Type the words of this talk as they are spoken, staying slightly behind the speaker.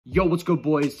Yo, what's good,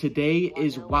 boys? Today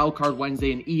is Wildcard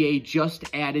Wednesday, and EA just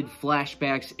added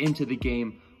flashbacks into the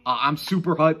game. I'm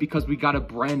super hyped because we got a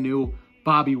brand new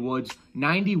Bobby Woods,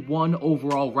 91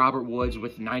 overall Robert Woods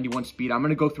with 91 speed. I'm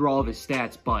going to go through all of his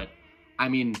stats, but, I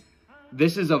mean,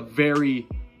 this is a very,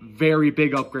 very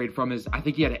big upgrade from his, I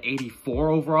think he had an 84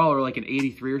 overall or like an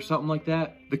 83 or something like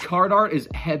that. The card art is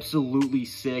absolutely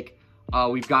sick.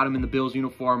 We've got him in the Bills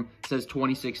uniform. It says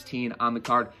 2016 on the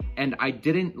card. And I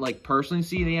didn't personally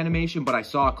see the animation, but I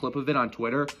saw a clip of it on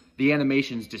Twitter. The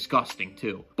animation's disgusting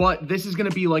too. But this is going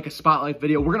to be like a spotlight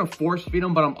video. We're going to force feed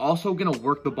him, but I'm also going to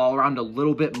work the ball around a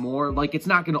little bit more. Like, it's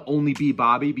not going to only be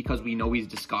Bobby because we know he's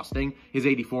disgusting. His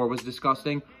 84 was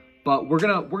disgusting. But we're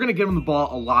gonna give him the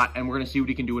ball a lot, and we're going to see what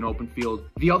he can do in open field.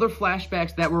 The other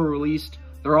flashbacks that were released,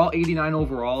 they're all 89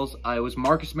 overalls. It was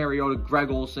Marcus Mariota, Greg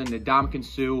Olsen, Ndamukong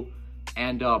Suh,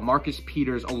 and Marcus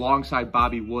Peters alongside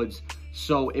Bobby Woods.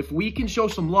 So if we can show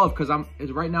some love, because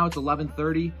right now it's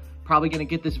 11:30, probably going to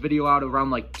get this video out around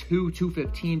like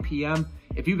 2:15 p.m.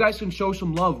 If you guys can show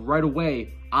some love right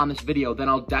away on this video, then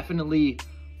I'll definitely,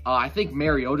 I think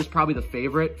Mariota's probably the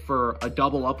favorite for a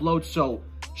double upload. So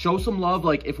show some love.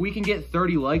 Like, if we can get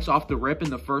 30 likes off the rip in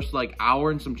the first like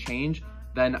hour and some change,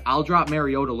 then I'll drop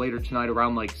Mariota later tonight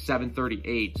around like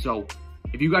 7:38. So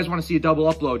if you guys want to see a double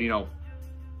upload, you know,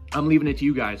 I'm leaving it to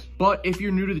you guys. But if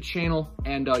you're new to the channel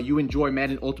and you enjoy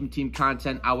Madden Ultimate Team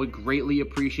content, I would greatly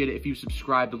appreciate it if you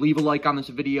subscribe. Leave a like on this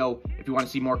video if you want to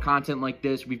see more content like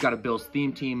this. We've got a Bills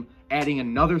theme team, adding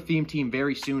another theme team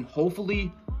very soon.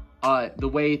 Hopefully, the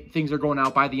way things are going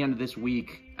out by the end of this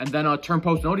week. And then turn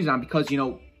post notices on because, you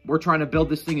know, we're trying to build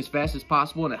this thing as fast as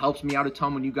possible, and it helps me out a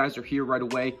ton when you guys are here right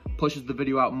away, pushes the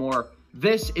video out more.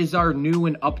 This is our new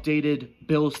and updated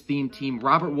Bills theme team.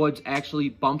 Robert Woods actually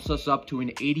bumps us up to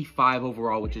an 85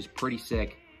 overall, which is pretty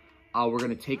sick. We're going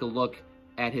to take a look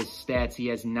at his stats. He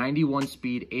has 91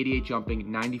 speed, 88 jumping,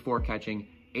 94 catching,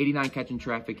 89 catching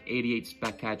traffic, 88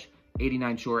 spec catch,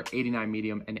 89 short, 89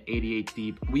 medium, and 88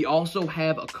 deep. We also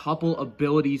have a couple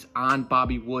abilities on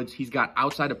Bobby Woods. He's got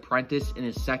outside apprentice in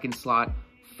his second slot,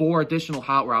 4 additional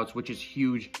hot routes, which is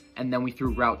huge, and then we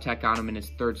threw route tech on him in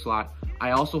his third slot.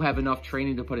 I also have enough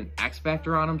training to put an X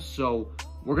factor on him, so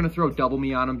we're going to throw double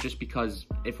me on him just because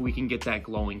if we can get that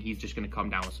glowing, he's just going to come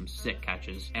down with some sick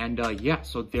catches. And yeah,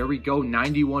 so there we go,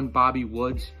 91 Bobby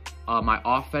Woods. My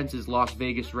offense is Las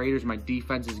Vegas Raiders. My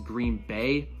defense is Green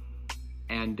Bay.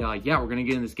 And yeah, we're going to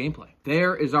get in this gameplay.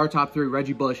 There is our top 3,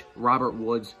 Reggie Bush, Robert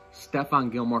Woods,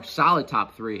 Stephon Gilmore. Solid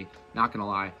top 3, not going to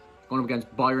lie. Going up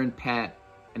against Byron, Pat,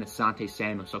 and Asante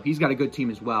Samuel. So he's got a good team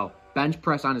as well. Bench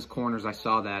press on his corners, I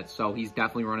saw that. So he's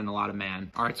definitely running a lot of man.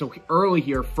 All right, so early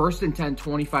here, 1st and 10,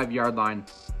 25-yard line.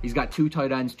 He's got 2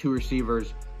 tight ends, 2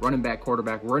 receivers, running back,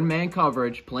 quarterback. We're in man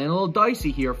coverage, playing a little dicey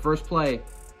here. First play,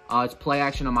 it's play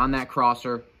action. I'm on that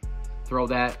crosser. Throw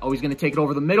that. Oh, he's going to take it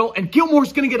over the middle, and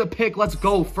Gilmore's going to get a pick. Let's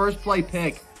go. First play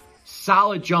pick.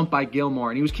 Solid jump by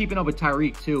Gilmore, and he was keeping up with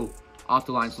Tyreek, too, off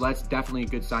the line, so that's definitely a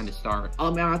good sign to start.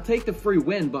 Man, I'll take the free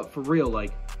win, but for real,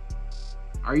 like,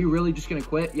 are you really just going to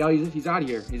quit? Yeah, he's out of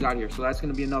here. He's out of here, so that's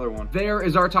going to be another one. There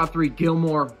is our top 3,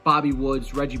 Gilmore, Bobby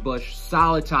Woods, Reggie Bush.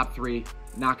 Solid top 3,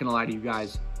 not going to lie to you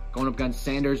guys. Going up against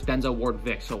Sanders, Denzel Ward,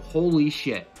 Vic, so holy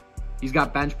shit. He's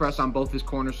got bench press on both his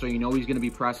corners, so you know he's going to be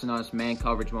pressing us, man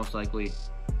coverage most likely.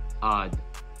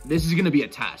 This is going to be a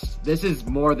test. This is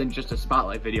more than just a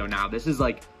spotlight video now. This is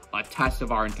like a test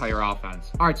of our entire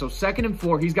offense. All right, so 2nd and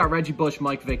 4, he's got Reggie Bush,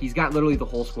 Mike Vick. He's got literally the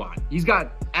whole squad. He's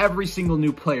got every single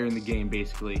new player in the game,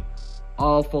 basically,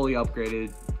 all fully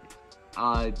upgraded.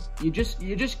 You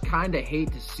just kind of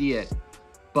hate to see it,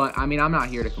 but I mean, I'm not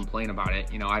here to complain about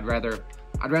it. You know, I'd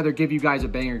rather give you guys a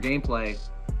banger gameplay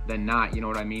than not. You know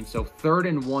what I mean? So 3rd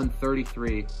and 1,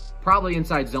 33, probably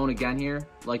inside zone again here,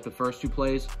 like the first 2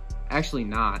 plays. Actually,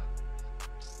 not.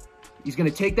 He's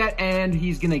going to take that, and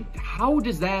he's going to... How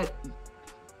does that...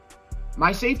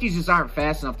 My safeties just aren't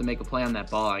fast enough to make a play on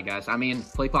that ball, I guess. I mean,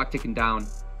 play clock ticking down.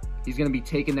 He's going to be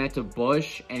taking that to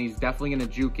Bush, and he's definitely going to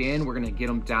juke in. We're going to get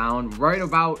him down right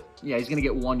about... Yeah, he's going to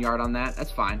get 1 yard on that.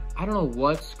 That's fine. I don't know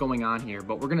what's going on here,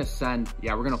 but we're going to send...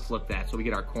 Yeah, we're going to flip that so we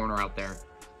get our corner out there.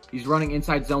 He's running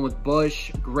inside zone with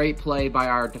Bush. Great play by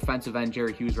our defensive end,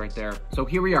 Jerry Hughes, right there. So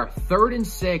here we are, 3rd and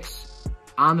 6...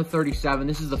 on the 37.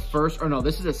 This is the first, or no,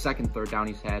 this is the second 3rd down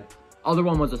he's had. Other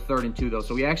one was a 3rd and 2 though,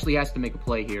 so he actually has to make a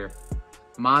play here.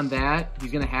 I'm on that.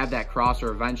 He's going to have that crosser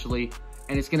eventually,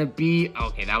 and it's going to be,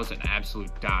 okay, that was an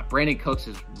absolute dot. Brandon Cooks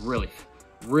is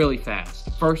really fast.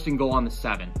 1st and goal on the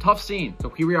 7. Tough scene. So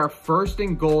here we are, 1st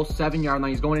and goal, 7-yard line.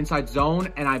 He's going inside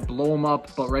zone, and I blow him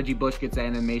up, but Reggie Bush gets that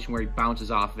animation where he bounces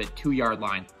off of it, 2-yard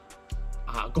line.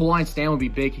 Goal line stand would be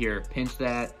big here. Pinch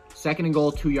that. Second and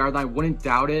goal, 2-yard line. Wouldn't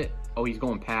doubt it. Oh, he's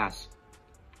going pass.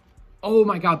 Oh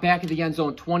my God, back at the end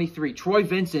zone, 23. Troy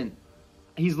Vincent.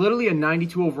 He's literally a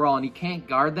 92 overall, and he can't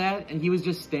guard that, and he was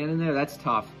just standing there. That's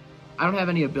tough. I don't have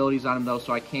any abilities on him, though,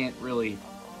 so I can't really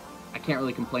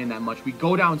complain that much. We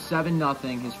go down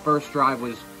 7-0. His first drive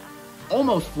was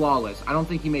almost flawless. I don't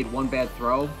think he made one bad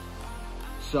throw.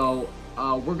 So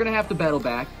we're going to have to battle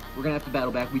back.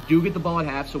 We do get the ball at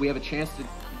half, so we have a chance to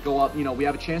go up. You know, we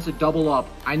have a chance to double up.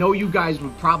 I know you guys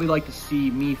would probably like to see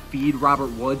me feed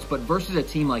Robert Woods, but versus a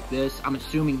team like this, I'm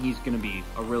assuming he's going to be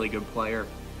a really good player.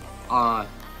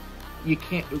 We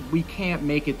can't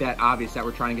make it that obvious that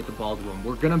we're trying to get the ball to him.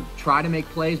 We're going to try to make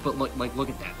plays, but look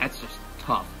at that. That's just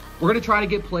tough. We're going to try to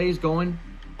get plays going.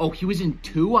 Oh, he was in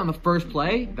 2 on the first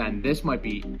play? Then this might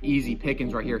be easy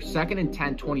pickings right here. 2nd and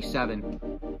 10, 27.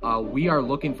 We are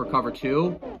looking for cover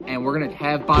 2, and we're going to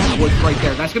have Bobby Woods right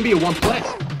there. That's going to be a 1 play.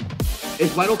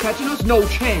 Is Weddle catching us? No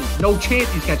chance. No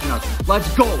chance he's catching us.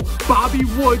 Let's go. Bobby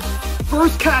Woods,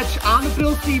 first catch on the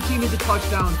Bills team is a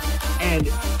touchdown, and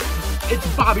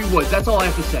it's Bobby Woods. That's all I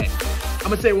have to say. I'm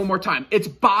going to say it one more time. It's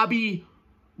Bobby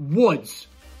Woods.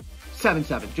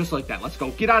 7-7, just like that. Let's go.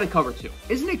 Get out of cover 2.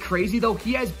 Isn't it crazy, though?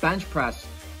 He has bench press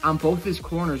on both his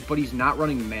corners, but he's not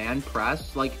running man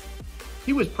press. Like,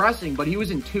 he was pressing, but he was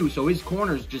in 2, so his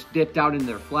corners just dipped out in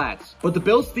their flats. But the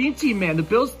Bills theme team, man, the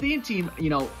Bills theme team,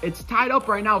 you know, it's tied up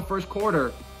right now, first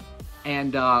quarter.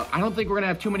 And I don't think we're going to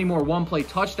have too many more one-play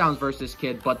touchdowns versus this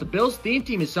kid. But the Bills theme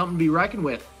team is something to be reckoned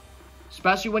with,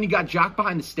 especially when you got Jock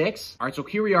behind the sticks. All right, so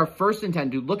here we are, 1st and 10.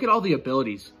 Dude, look at all the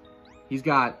abilities. He's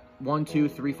got 1, 2,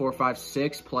 3, 4, 5,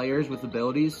 6 players with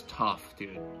abilities. Tough,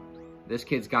 dude. This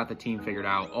kid's got the team figured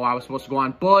out. Oh, I was supposed to go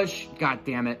on Bush. God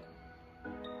damn it.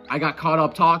 I got caught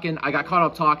up talking. I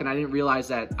didn't realize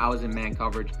that I was in man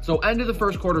coverage. So end of the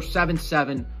first quarter,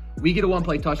 7-7. We get a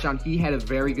 1-play touchdown. He had a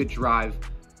very good drive.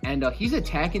 And he's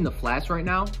attacking the flats right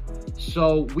now.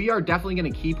 So we are definitely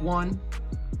going to keep one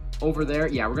over there.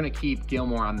 Yeah, we're going to keep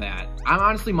Gilmore on that. I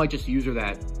honestly might just user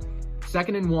that.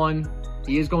 2nd and 1.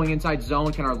 He is going inside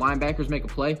zone. Can our linebackers make a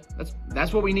play?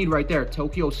 That's what we need right there.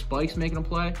 Tokyo Spikes making a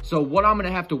play. So what I'm going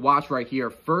to have to watch right here,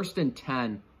 1st and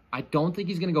 10. I don't think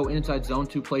he's going to go inside zone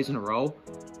 2 plays in a row.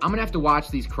 I'm going to have to watch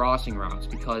these crossing routes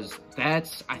because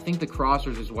I think the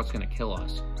crossers is what's going to kill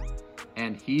us.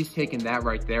 And he's taking that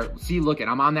right there. See, look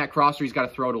I'm on that crosser. He's got to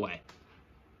throw it away.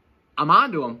 I'm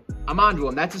onto him.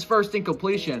 That's his first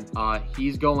incompletion.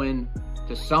 He's going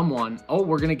to someone. Oh,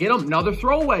 we're going to get him. Another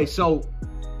throwaway. So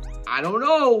I don't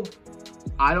know.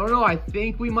 I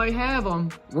think we might have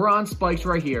him. We're on spikes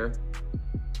right here.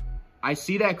 I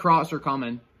see that crosser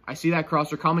coming. He's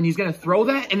going to throw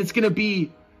that, and it's going to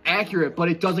be accurate, but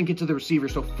it doesn't get to the receiver.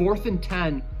 So 4th and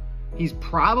 10. He's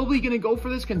probably going to go for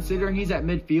this considering he's at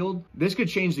midfield. This could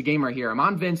change the game right here. I'm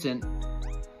on Vincent.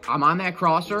 I'm on that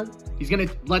crosser. He's going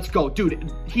to, let's go.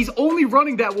 Dude, he's only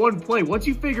running that 1 play. Once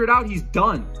you figure it out, he's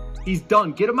done.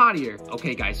 Get him out of here.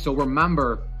 Okay, guys, so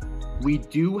remember, we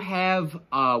do have,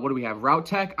 what do we have? Route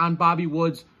Tech on Bobby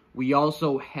Woods. We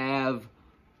also have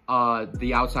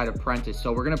the outside apprentice.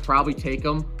 So we're going to probably take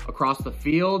him across the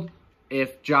field.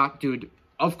 If Jock, dude,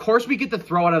 of course we get the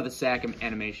throw out of the sack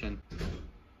animation.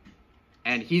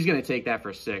 And he's going to take that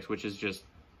for 6, which is just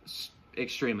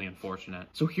extremely unfortunate.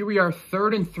 So here we are,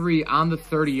 3rd and 3 on the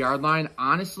 30-yard line.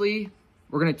 Honestly,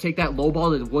 we're going to take that low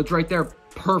ball to the Woods right there.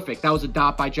 Perfect. That was a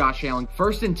dot by Josh Allen.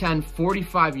 1st and 10,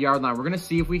 45-yard line. We're going to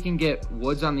see if we can get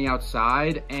Woods on the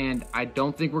outside, and I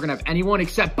don't think we're going to have anyone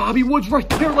except Bobby Woods right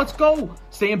there. Let's go.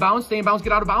 Stay in bounds, get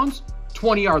out of bounds.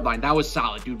 20-yard line. That was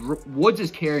solid, dude. Woods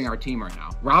is carrying our team right now.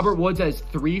 Robert Woods has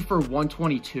 3 for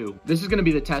 122. This is going to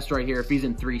be the test right here if he's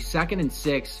in 3. 2nd and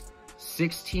 6,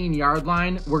 16-yard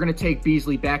line. We're going to take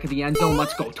Beasley back at the end zone.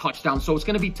 Let's go. Touchdown. So it's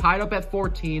going to be tied up at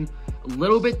 14. A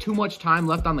little bit too much time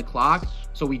left on the clock.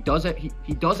 So he does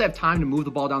have time to move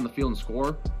the ball down the field and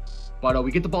score. But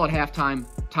we get the ball at halftime.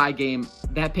 Tie game.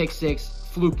 That pick 6.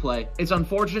 Fluke play. It's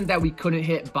unfortunate that we couldn't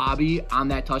hit Bobby on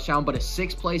that touchdown, but a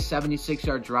 6-play,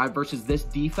 76-yard drive versus this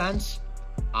defense,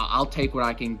 I'll take what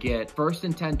I can get. 1st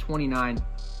and 10, 29.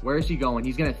 Where is he going?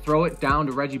 He's going to throw it down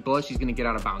to Reggie Bush. He's going to get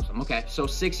out of bounds. Okay, so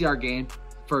 6-yard gain,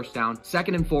 1st down.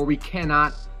 2nd and 4. We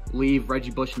cannot leave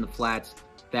Reggie Bush in the flats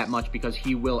that much because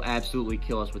he will absolutely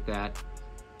kill us with that.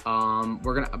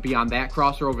 We're going to be on that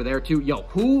crosser over there too. Yo,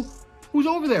 Who's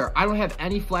over there? I don't have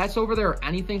any flats over there or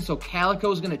anything, so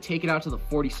Calico's going to take it out to the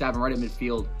 47 right at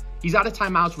midfield. He's out of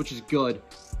timeouts, which is good,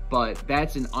 but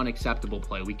that's an unacceptable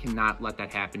play. We cannot let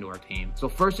that happen to our team. So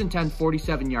 1st and 10,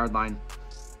 47-yard line.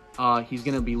 He's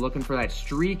going to be looking for that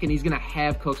streak, and he's going to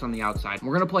have Cooks on the outside.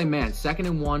 We're going to play man. 2nd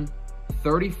and 1,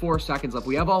 34 seconds left.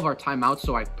 We have all of our timeouts,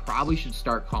 so I probably should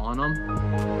start calling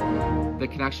them. The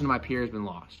connection to my peer has been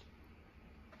lost.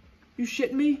 You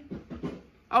shitting me?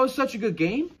 That was such a good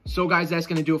game. So guys, that's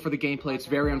going to do it for the gameplay. It's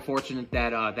very unfortunate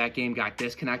that that game got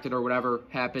disconnected or whatever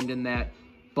happened in that.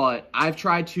 But I've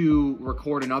tried to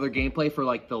record another gameplay for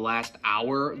like the last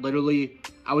hour. Literally,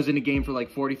 I was in a game for like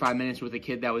 45 minutes with a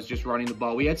kid that was just running the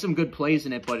ball. We had some good plays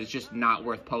in it, but it's just not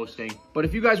worth posting. But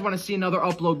if you guys want to see another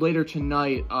upload later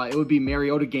tonight, it would be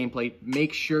Mariota gameplay.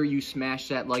 Make sure you smash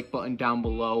that like button down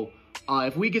below.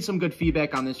 If we get some good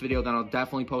feedback on this video, then I'll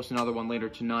definitely post another one later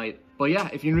tonight. But yeah,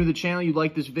 if you're new to the channel, you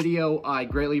like this video, I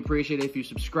greatly appreciate it if you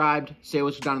subscribed. Say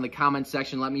what's down in the comment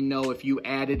section. Let me know if you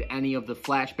added any of the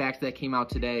flashbacks that came out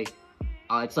today.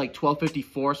 It's like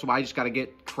 12:54, so I just got to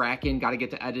get cracking, got to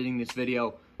get to editing this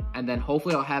video. And then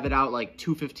hopefully I'll have it out like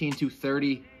 2:15,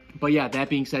 2:30. But yeah, that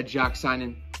being said, Jock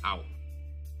signing out.